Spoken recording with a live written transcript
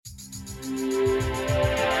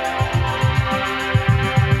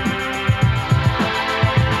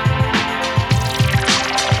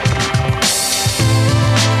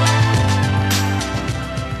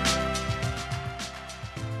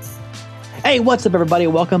Hey, what's up, everybody?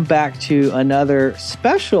 Welcome back to another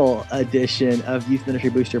special edition of Youth Ministry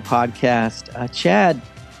Booster Podcast. Chad,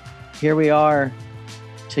 here we are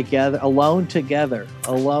together, alone together.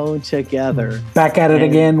 Back at it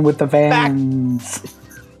again with the fans.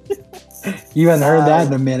 You haven't heard that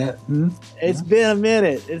in a minute. It's been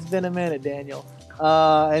a minute, Daniel.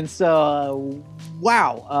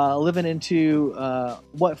 Living into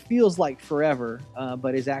what feels like forever,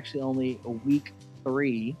 but is actually only week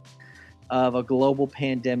 3 of a global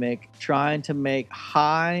pandemic, trying to make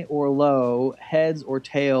high or low, heads or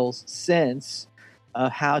tails sense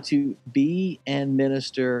of how to be and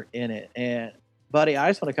minister in it. And buddy, I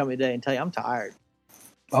just want to come today and tell you I'm tired.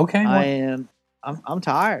 Okay. I'm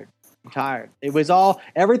tired. I'm tired. It was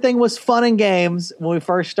everything was fun and games when we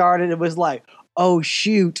first started. It was like, oh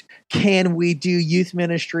shoot, can we do youth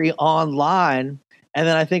ministry online? And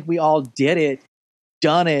then I think we all done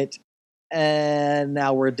it, and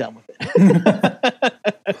now we're done with it.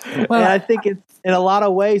 And I think in a lot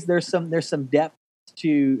of ways there's some depth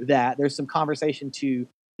to that. There's some conversation to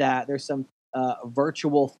that. There's some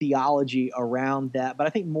virtual theology around that. But I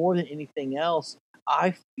think more than anything else,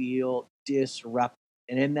 I feel disrupted.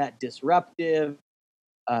 And in that disruptive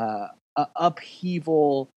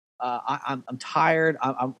upheaval, I'm tired.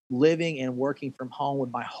 I'm living and working from home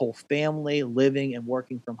with my whole family, living and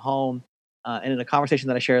working from home. And in a conversation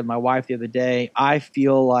that I shared with my wife the other day, I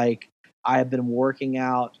feel like I have been working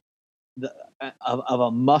out of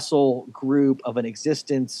a muscle group, of an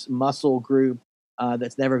existence muscle group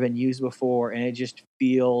that's never been used before, and it just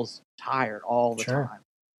feels tired all the time.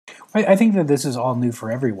 I think that this is all new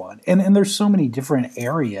for everyone, and there's so many different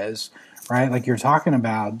areas, right? Like you're talking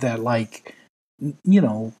about that, like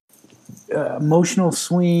emotional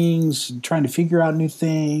swings, trying to figure out new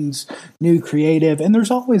things, new creative, and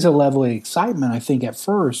there's always a level of excitement, I think, at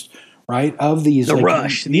first, right? Of these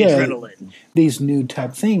rush, the adrenaline, these new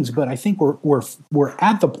type things. But I think we're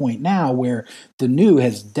at the point now where the new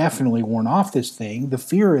has definitely worn off this thing. The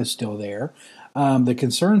fear is still there. The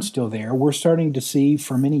concern's still there. We're starting to see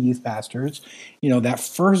for many youth pastors, that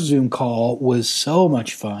first Zoom call was so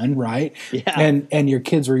much fun, right? Yeah. And your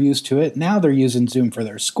kids were used to it. Now they're using Zoom for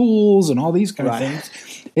their schools and all these kind of things.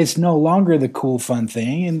 It's no longer the cool, fun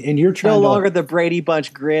thing. And you're trying no longer the Brady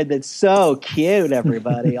Bunch grid that's so cute,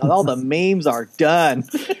 everybody. All the memes are done.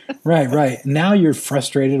 Right. Now you're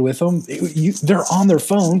frustrated with them. They're on their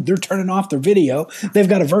phone. They're turning off their video. They've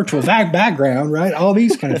got a virtual background, right? All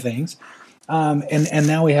these kind of things. And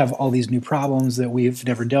now we have all these new problems that we've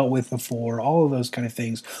never dealt with before, all of those kind of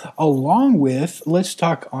things, along with, let's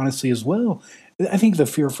talk honestly as well, I think the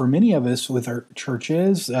fear for many of us with our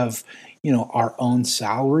churches of, our own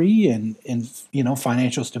salary and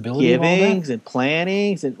financial stability. Givings and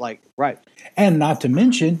plannings and right. And not to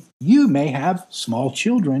mention, you may have small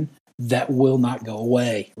children that will not go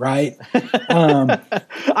away, right?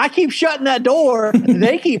 I keep shutting that door.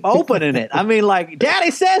 They keep opening it. I mean, like,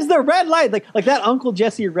 Daddy says the red light. Like that Uncle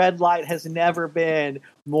Jesse red light has never been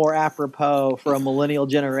more apropos for a millennial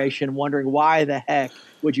generation wondering why the heck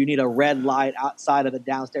would you need a red light outside of the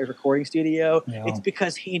downstairs recording studio? Yeah. It's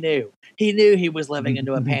because he knew. He knew he was living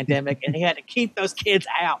into a pandemic, and he had to keep those kids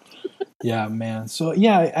out. Yeah, man. So,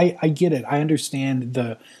 yeah, I get it. I understand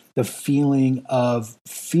the feeling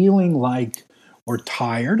like we're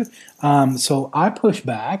tired. So I push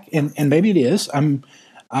back, and maybe it is.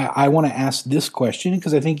 I want to ask this question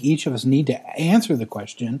because I think each of us need to answer the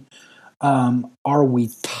question. Are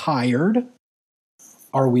we tired?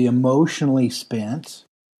 Are we emotionally spent?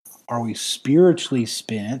 Are we spiritually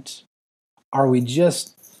spent? Are we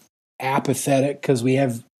just apathetic because we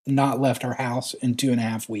have not left our house in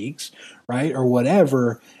 2.5 weeks, right? Or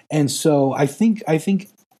whatever. And so I think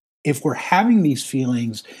if we're having these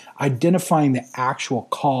feelings, identifying the actual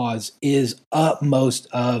cause is utmost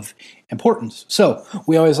of importance. So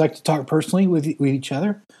we always like to talk personally with each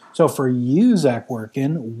other. So for you, Zach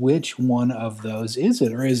Workin, which one of those is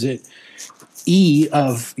it? Or is it E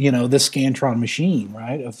of, the Scantron machine,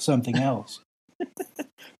 right? Of something else?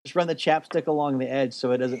 Just run the chapstick along the edge so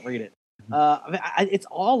it doesn't read it. It's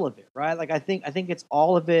all of it, right? Like, I think it's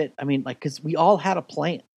all of it. I mean, like, because we all had a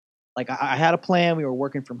plan. Like, I had a plan. We were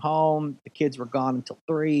working from home. The kids were gone until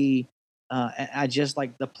 3. And I just,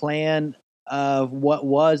 like, the plan of what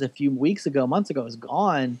was a few months ago is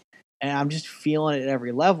gone. And I'm just feeling it at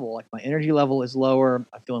every level. Like, my energy level is lower.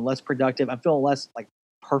 I'm feeling less productive. I'm feeling less, like,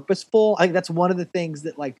 purposeful. I think that's one of the things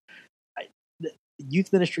that, like, the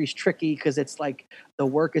youth ministry is tricky because it's like the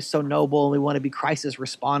work is so noble and we want to be crisis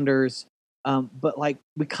responders. But like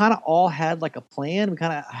we kind of all had like a plan. We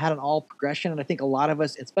kind of had an all progression. And I think a lot of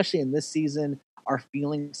us, especially in this season, are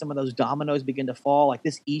feeling some of those dominoes begin to fall. Like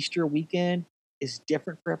this Easter weekend is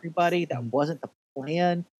different for everybody. That wasn't the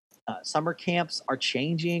plan. Summer camps are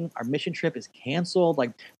changing. Our mission trip is canceled.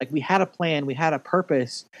 Like we had a plan, we had a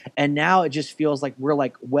purpose, and now it just feels like we're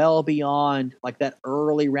like well beyond like that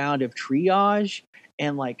early round of triage.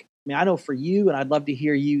 And like, I mean, I know for you, and I'd love to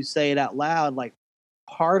hear you say it out loud. Like,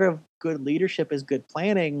 part of good leadership is good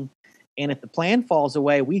planning. And if the plan falls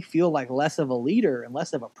away, we feel like less of a leader and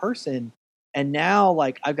less of a person. And now,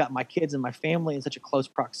 like, I've got my kids and my family in such a close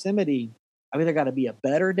proximity. I've either got to be a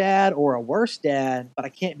better dad or a worse dad, but I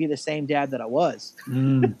can't be the same dad that I was.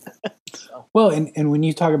 So. Well, and when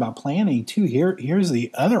you talk about planning too, here's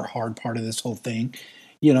the other hard part of this whole thing.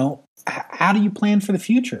 You know, how do you plan for the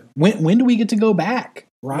future? When do we get to go back?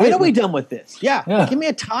 Right? When are we done with this? Yeah. Give me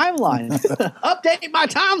a timeline. Update my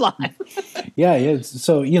timeline. Yeah.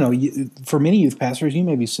 So, you know, for many youth pastors, you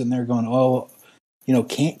may be sitting there going, oh, you know,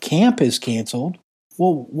 camp is canceled.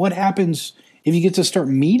 Well, what happens if you get to start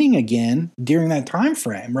meeting again during that time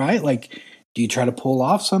frame, right? Like, do you try to pull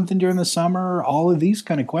off something during the summer? All of these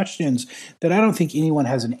kind of questions that I don't think anyone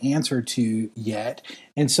has an answer to yet.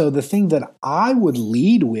 And so the thing that I would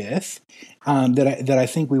lead with, that I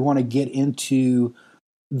think we want to get into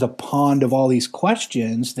the pond of all these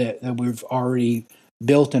questions that we've already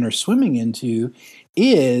built and are swimming into,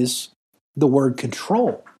 is the word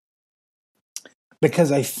control.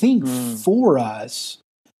 Because I think for us,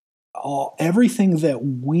 everything that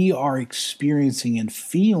we are experiencing and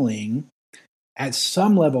feeling at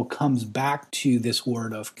some level comes back to this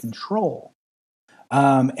word of control.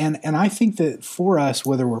 And I think that for us,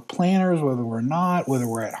 whether we're planners, whether we're not, whether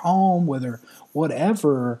we're at home, whether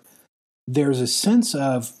whatever, there's a sense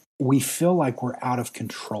of we feel like we're out of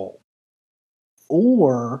control.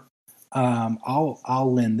 Or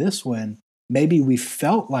I'll lend this one. Maybe we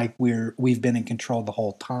felt like we've been in control the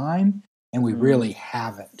whole time, and we really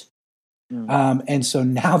haven't. And so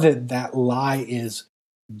now that lie is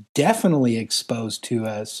definitely exposed to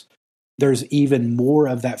us, there's even more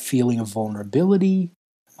of that feeling of vulnerability,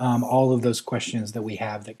 all of those questions that we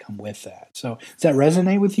have that come with that. So does that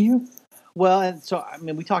resonate with you? Well, and so, I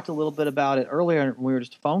mean, we talked a little bit about it earlier when we were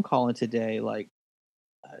just phone calling today. Like,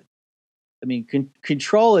 I mean,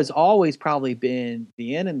 control has always probably been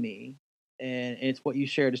the enemy. And it's what you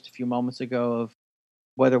shared just a few moments ago of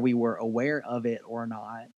whether we were aware of it or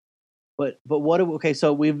not. But okay,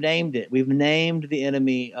 so we've named it. We've named the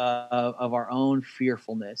enemy of our own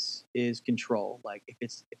fearfulness is control. Like if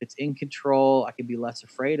it's in control, I can be less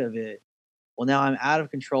afraid of it. Well, now I'm out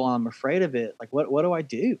of control and I'm afraid of it. Like what do I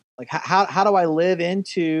do? Like how do I live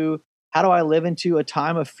into a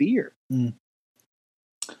time of fear?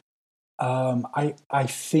 I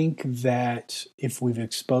think that if we've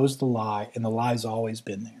exposed the lie, and the lie's always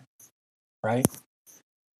been there, right?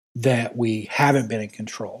 That we haven't been in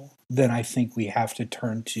control, then I think we have to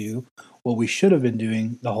turn to what we should have been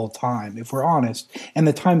doing the whole time, if we're honest. And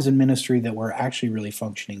the times in ministry that we're actually really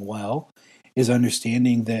functioning well is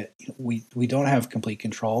understanding that we don't have complete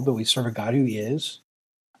control, but we serve a God who is,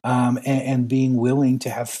 and being willing to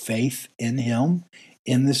have faith in Him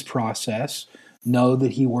in this process, know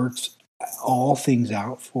that He works all things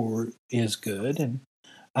out for His good.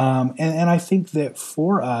 And I think that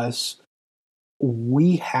for us,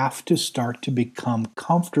 we have to start to become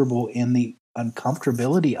comfortable in the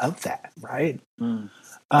uncomfortability of that, right? And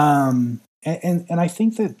I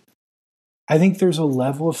think there's a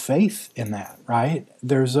level of faith in that, right?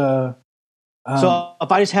 There's a so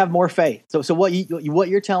if I just have more faith, so what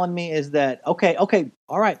you're telling me is that okay,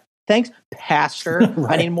 all right, thanks, Pastor.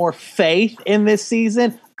 Right. I need more faith in this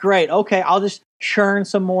season. Great, okay, I'll just churn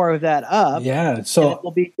some more of that up. Yeah, so and it will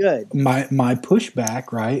be good. My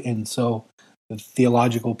pushback, right, and so. The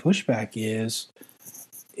theological pushback is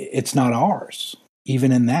it's not ours,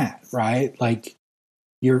 even in that, right? Like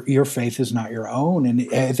your faith is not your own. And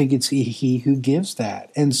I think it's he who gives that.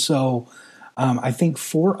 And so I think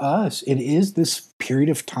for us, it is this period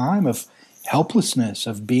of time of helplessness,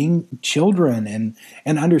 of being children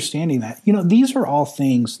and understanding that, these are all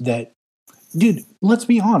things that, dude, let's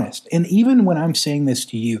be honest. And even when I'm saying this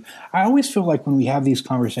to you, I always feel like when we have these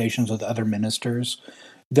conversations with other ministers,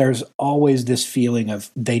 there's always this feeling of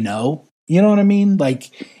they know, you know what I mean? Like,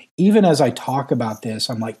 even as I talk about this,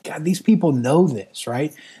 I'm like, God, these people know this,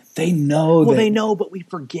 right? They know. Well, they know, but we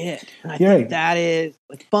forget. And I think that is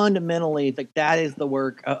like fundamentally, like that is the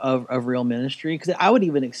work of real ministry. Because I would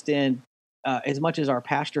even extend, as much as our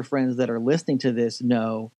pastor friends that are listening to this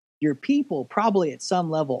know, your people probably at some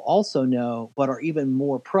level also know, but are even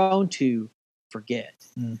more prone to forget.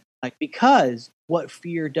 Like, because what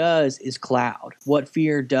fear does is cloud. What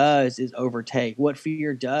fear does is overtake. What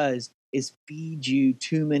fear does is feed you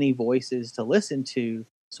too many voices to listen to,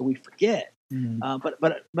 so we forget.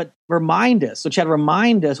 But remind us. So, Chad,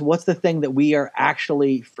 remind us, what's the thing that we are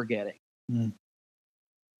actually forgetting?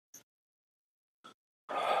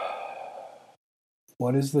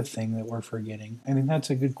 What is the thing that we're forgetting? I mean, that's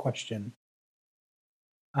a good question.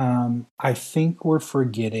 I think we're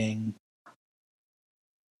forgetting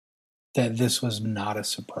that this was not a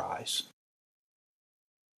surprise.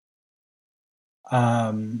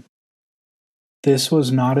 This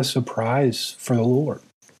was not a surprise for the Lord.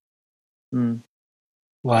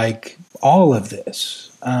 Like all of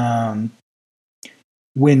this.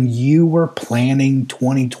 When you were planning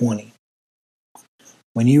 2020,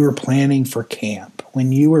 when you were planning for camp,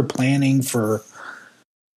 when you were planning for,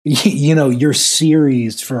 your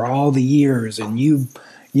series for all the years, and you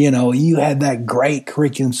had that great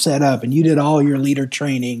curriculum set up, and you did all your leader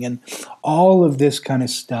training and all of this kind of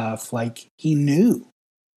stuff, like he knew.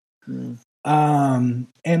 And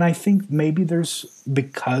I think maybe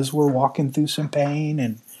because we're walking through some pain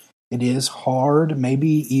and it is hard, maybe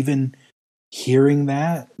even hearing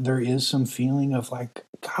that, there is some feeling of like,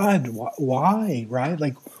 God, why, right?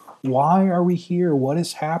 Like, why are we here? What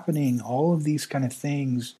is happening? All of these kind of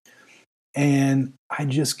things. And I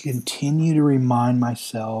just continue to remind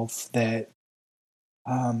myself that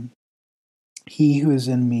he who is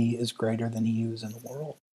in me is greater than he who is in the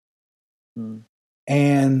world.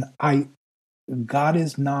 And God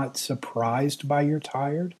is not surprised by your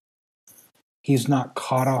tired. He's not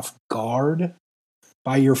caught off guard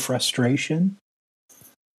by your frustration.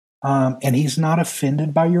 And he's not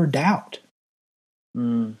offended by your doubt.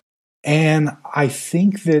 And I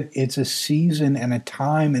think that it's a season and a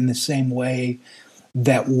time in the same way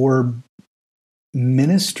that we're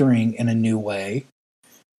ministering in a new way.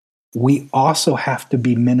 We also have to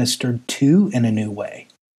be ministered to in a new way.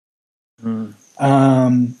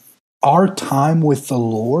 Our time with the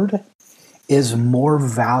Lord is more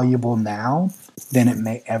valuable now than it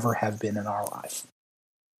may ever have been in our life.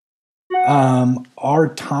 Our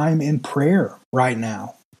time in prayer right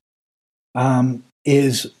now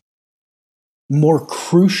is more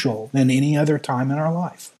crucial than any other time in our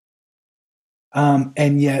life.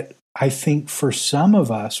 And yet, I think for some of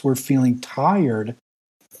us, we're feeling tired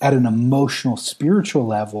at an emotional, spiritual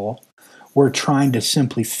level. We're trying to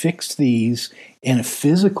simply fix these in a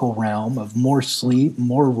physical realm of more sleep,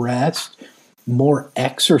 more rest, more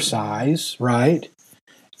exercise, right?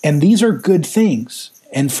 And these are good things.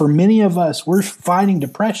 And for many of us, we're fighting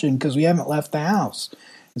depression because we haven't left the house.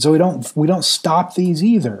 And so we don't stop these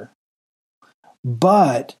either.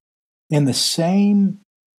 But in the same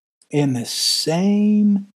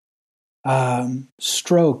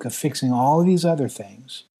stroke of fixing all of these other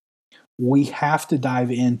things, we have to dive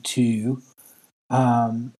into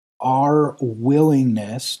our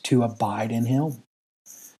willingness to abide in him,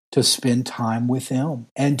 to spend time with him,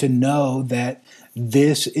 and to know that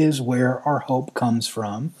this is where our hope comes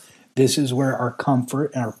from. This is where our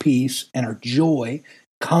comfort and our peace and our joy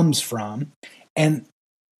comes from. And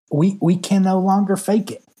we can no longer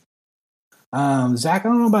fake it. Zach, I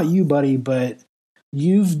don't know about you, buddy, but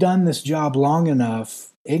you've done this job long enough.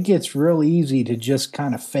 It gets real easy to just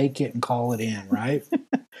kind of fake it and call it in, right?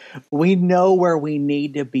 We know where we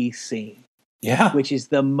need to be seen. Yeah. Which is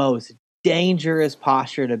the most dangerous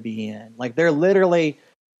posture to be in. Like there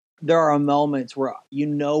are moments where you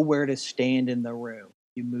know where to stand in the room.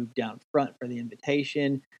 You move down front for the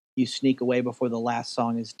invitation. You sneak away before the last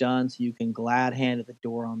song is done so you can glad hand at the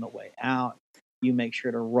door on the way out. You make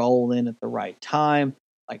sure to roll in at the right time.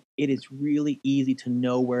 Like it is really easy to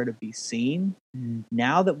know where to be seen.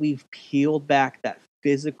 Now that we've peeled back that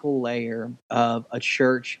physical layer of a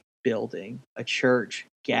church building, a church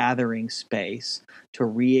gathering space to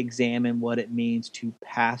re-examine what it means to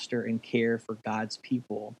pastor and care for God's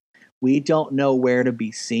people, we don't know where to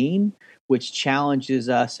be seen, which challenges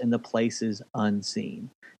us in the places unseen.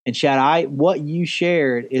 And Chad, what you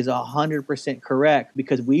shared is 100% correct,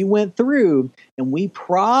 because we went through and we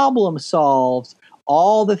problem solved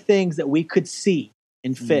all the things that we could see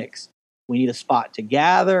and fix. We need a spot to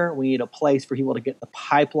gather. We need a place for people to get the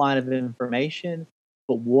pipeline of information.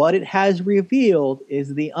 But what it has revealed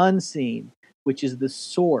is the unseen, which is the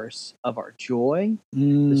source of our joy,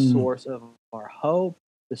 the source of our hope,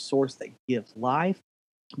 the source that gives life.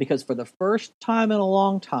 Because for the first time in a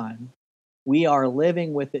long time, we are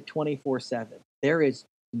living with it 24/7. There is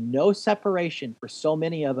no separation for so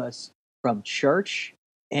many of us from church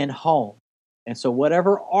and home. And so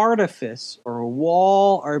whatever artifice or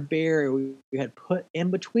wall or barrier we had put in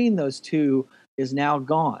between those two is now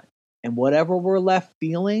gone. And whatever we're left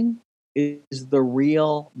feeling is the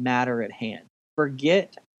real matter at hand.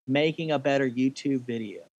 Forget making a better YouTube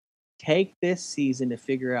video. Take this season to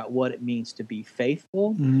figure out what it means to be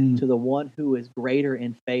faithful to the one who is greater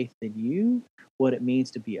in faith than you, what it means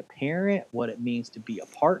to be a parent, what it means to be a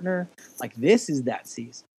partner. Like, this is that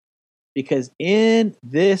season. Because in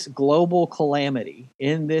this global calamity,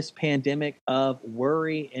 in this pandemic of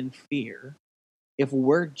worry and fear, if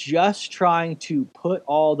we're just trying to put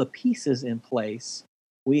all the pieces in place,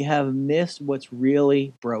 we have missed what's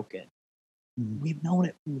really broken. We've known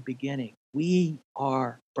it from the beginning. We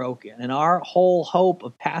are broken. And our whole hope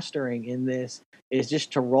of pastoring in this is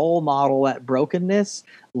just to role model that brokenness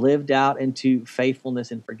lived out into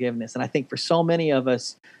faithfulness and forgiveness. And I think for so many of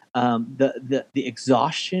us, the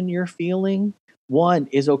exhaustion you're feeling, one,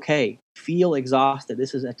 is okay. Feel exhausted.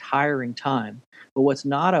 This is a tiring time. But what's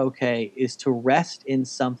not okay is to rest in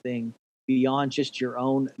something beyond just your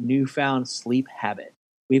own newfound sleep habit.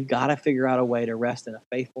 We've got to figure out a way to rest in a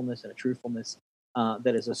faithfulness and a truthfulness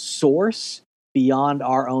that is a source beyond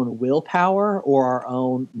our own willpower or our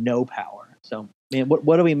own no power. So, man,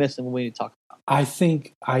 what are we missing when we need to talk about? I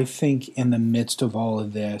think in the midst of all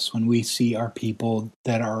of this, when we see our people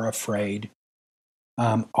that are afraid,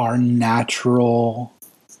 our natural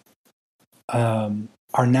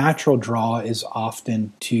draw is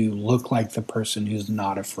often to look like the person who's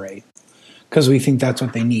not afraid, because we think that's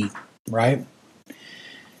what they need, right?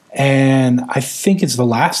 And I think it's the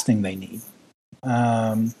last thing they need.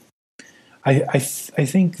 I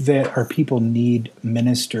think that our people need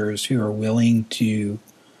ministers who are willing to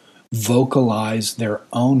vocalize their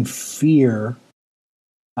own fear,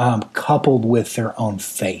 coupled with their own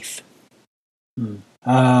faith.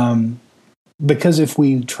 Because if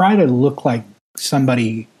we try to look like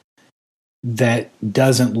somebody that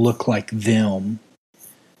doesn't look like them,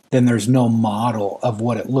 then there's no model of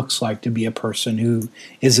what it looks like to be a person who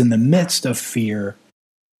is in the midst of fear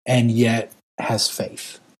and yet has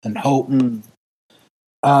faith and hope.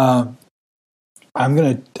 I'm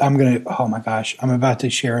gonna, oh my gosh, I'm about to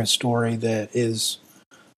share a story that is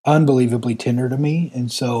unbelievably tender to me.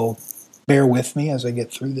 And so bear with me as I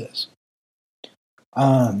get through this.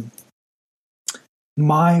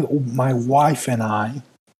 My wife and I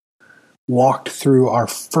walked through our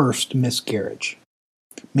first miscarriage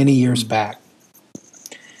many years back.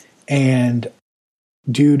 And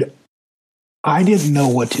dude, I didn't know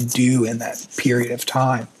what to do in that period of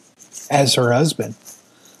time as her husband.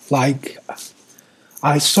 Like,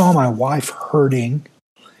 I saw my wife hurting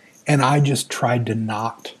and I just tried to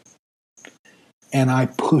not. And I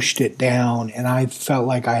pushed it down and I felt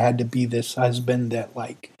like I had to be this husband that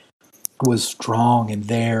like was strong and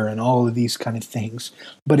there and all of these kind of things.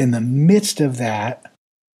 But in the midst of that,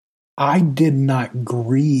 I did not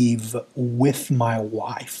grieve with my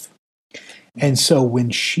wife. And so when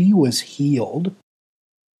she was healed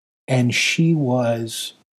and she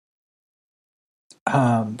was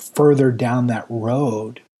further down that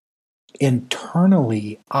road,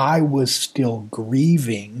 internally, I was still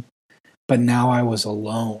grieving, but now I was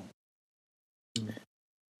alone.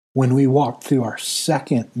 When we walked through our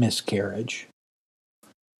second miscarriage,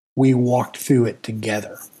 we walked through it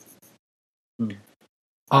together.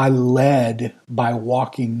 I led by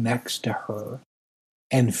walking next to her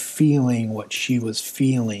and feeling what she was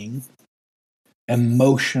feeling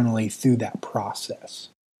emotionally through that process.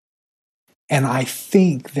 And I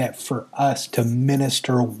think that for us to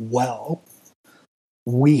minister well,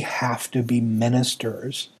 we have to be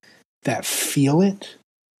ministers that feel it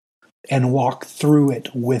and walk through it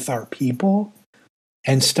with our people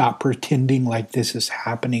and stop pretending like this is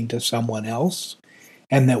happening to someone else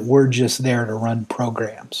and that we're just there to run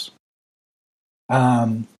programs.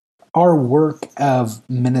 Our work of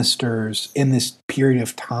ministers in this period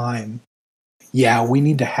of time, yeah, we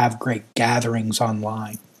need to have great gatherings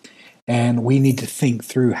online. And we need to think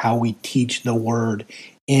through how we teach the word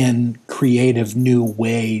in creative new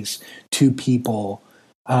ways to people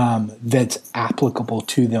that's applicable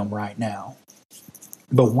to them right now.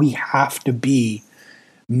 But we have to be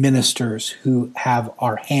ministers who have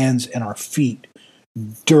our hands and our feet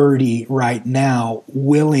dirty right now,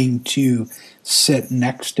 willing to sit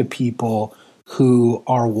next to people who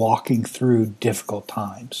are walking through difficult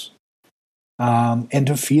times, and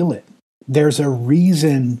to feel it. There's a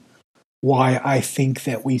reason why I think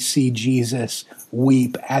that we see Jesus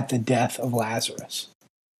weep at the death of Lazarus.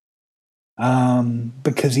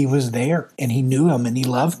 Because he was there and he knew him and he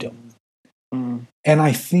loved him. And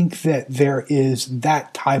I think that there is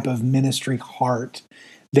that type of ministry heart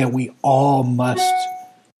that we all must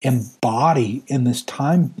embody in this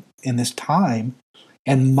time.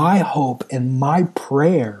 And my hope and my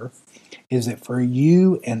prayer is that for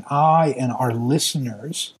you and I and our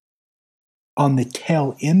listeners, on the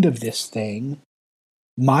tail end of this thing,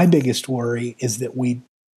 my biggest worry is that we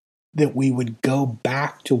would go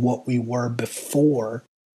back to what we were before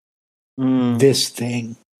this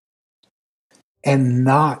thing and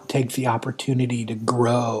not take the opportunity to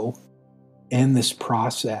grow in this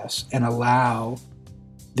process and allow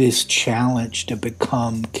this challenge to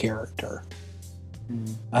become character.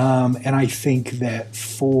 And I think that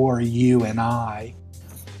for you and I,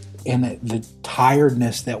 and the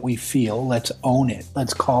tiredness that we feel, let's own it.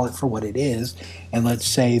 Let's call it for what it is. And let's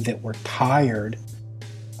say that we're tired,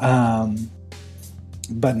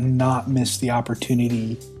 but not miss the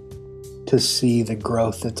opportunity to see the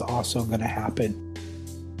growth that's also going to happen.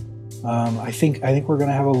 I think we're going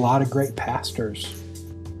to have a lot of great pastors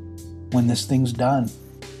when this thing's done.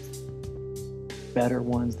 Better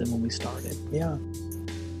ones than when we started. Yeah.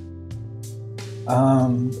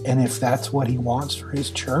 And if that's what he wants for his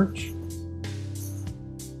church,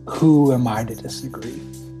 who am I to disagree?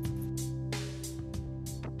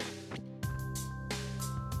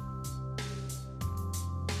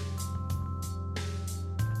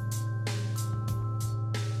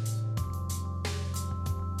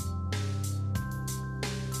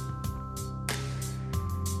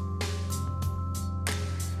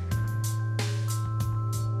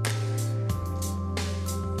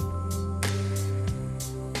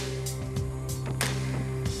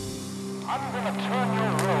 I'm gonna turn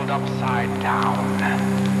your world upside down.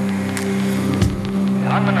 And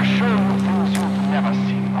I'm gonna show you